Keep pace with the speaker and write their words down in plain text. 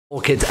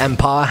Orchid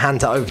Empire,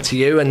 hand it over to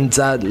you, and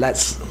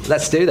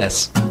let's do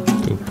this.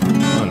 Cool.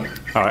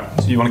 All right,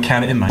 so you want to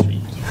count it in, Maggie?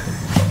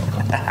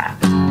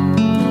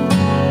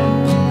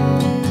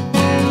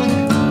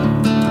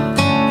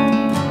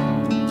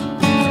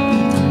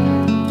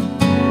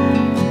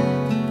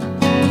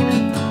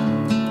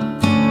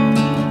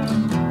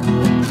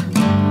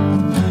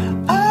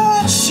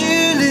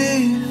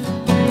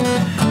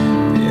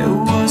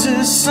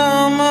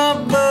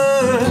 Summer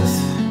birth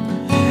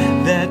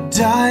that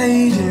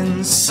died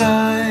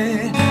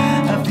inside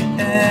of the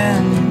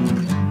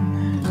end.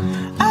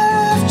 I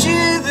loved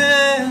you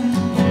then,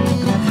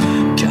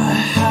 God,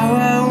 how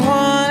I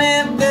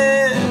wanted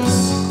this,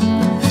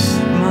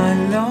 my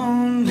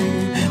lonely,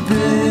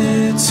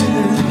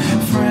 bitter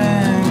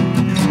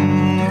friend.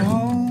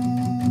 Oh,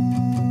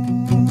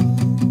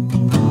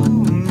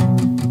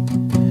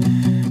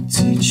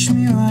 teach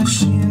me what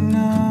you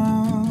know.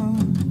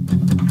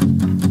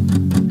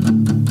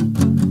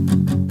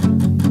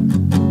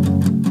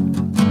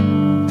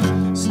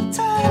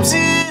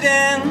 It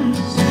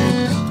ends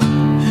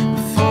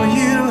before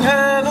you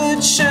have a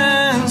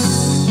chance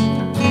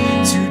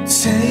to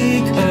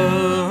take a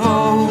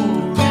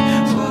hold.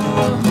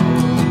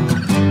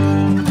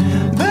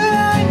 But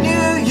I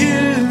knew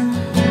you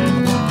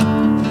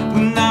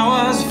when I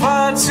was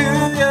far too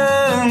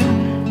young.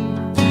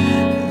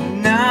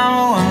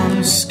 Now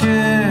I'm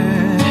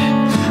scared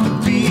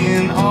of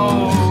being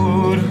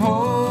old.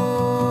 Hold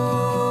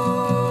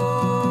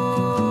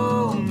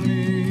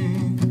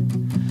me,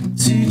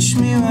 teach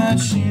me what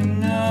you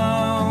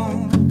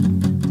know.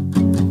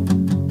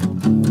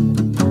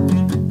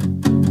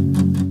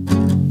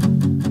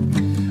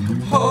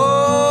 Hold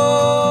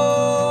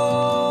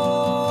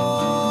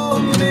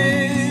me,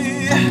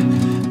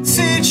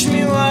 teach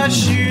me what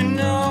you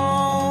know.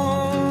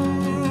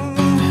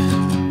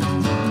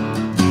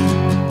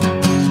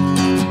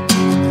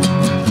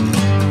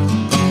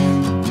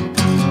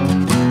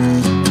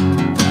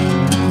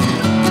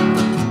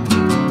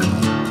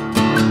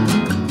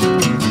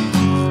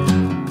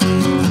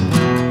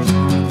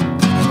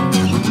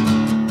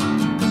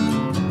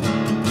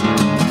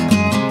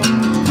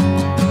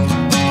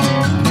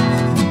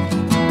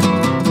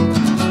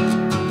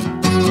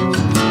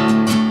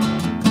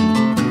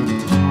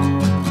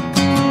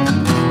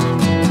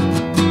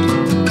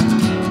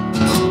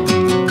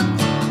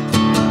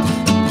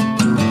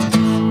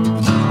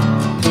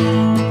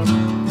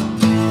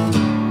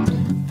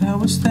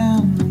 Was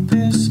then,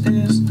 this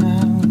is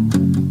now.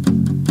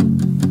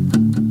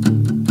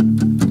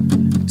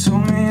 You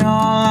told me all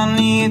I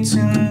need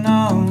to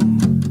know.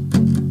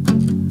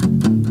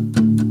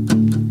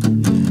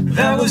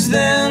 That was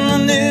then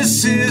and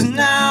this is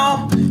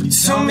now. You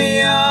told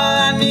me all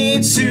I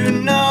need to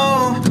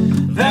know.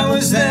 That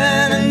was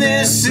then and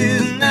this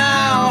is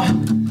now.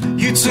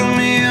 You told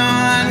me all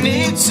I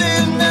need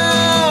to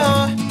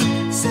know.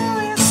 So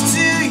it's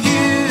to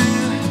you,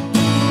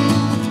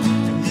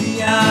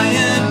 the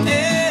iron.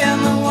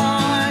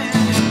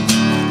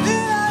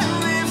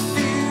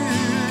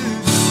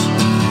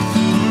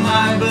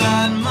 My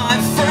blood, my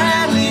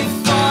friendly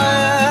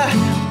fire,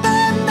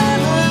 that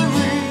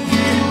memory.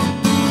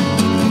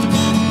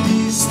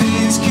 These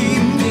things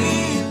keep me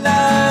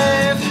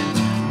alive.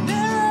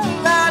 Never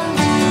let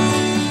me,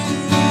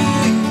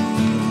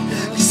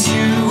 'cause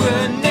you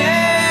were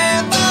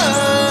never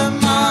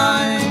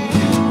mine.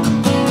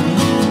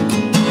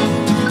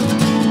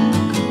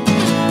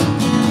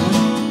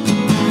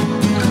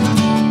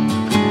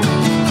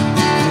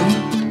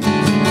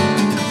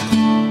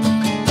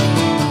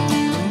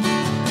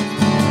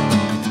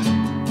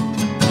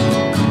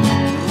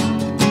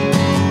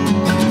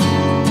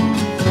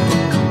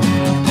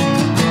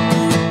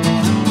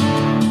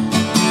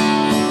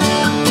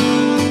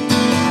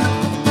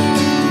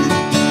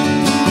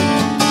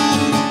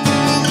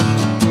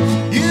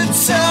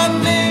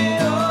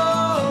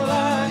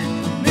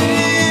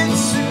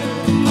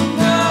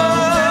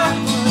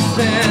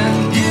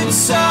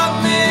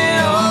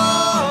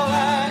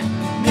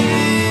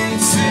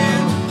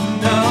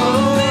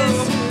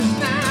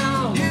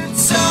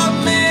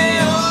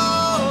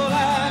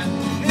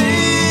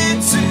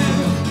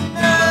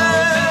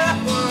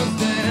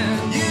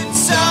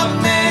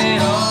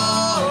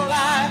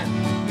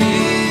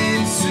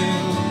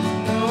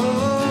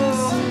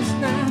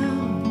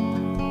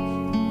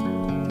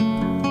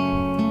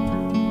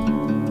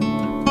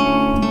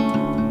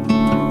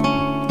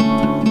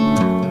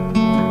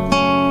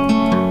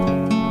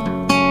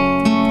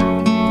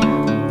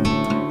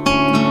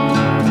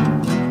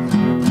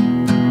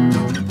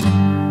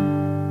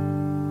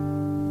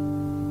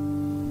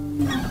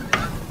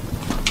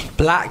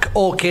 Black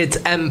Orchid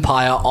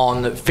Empire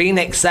on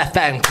Phoenix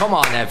FM. Come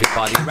on,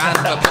 everybody. Round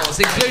of applause,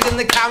 including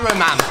the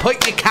cameraman.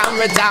 Put your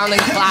camera down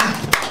and clap.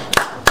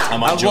 I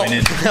might join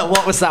in.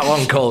 What was that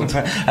one called?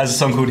 There's a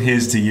song called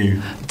Here's to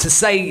You. To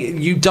say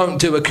you don't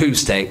do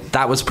acoustic,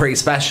 that was pretty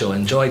special.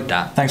 Enjoyed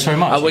that. Thanks very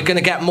much. We're going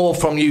to get more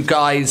from you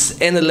guys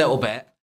in a little bit.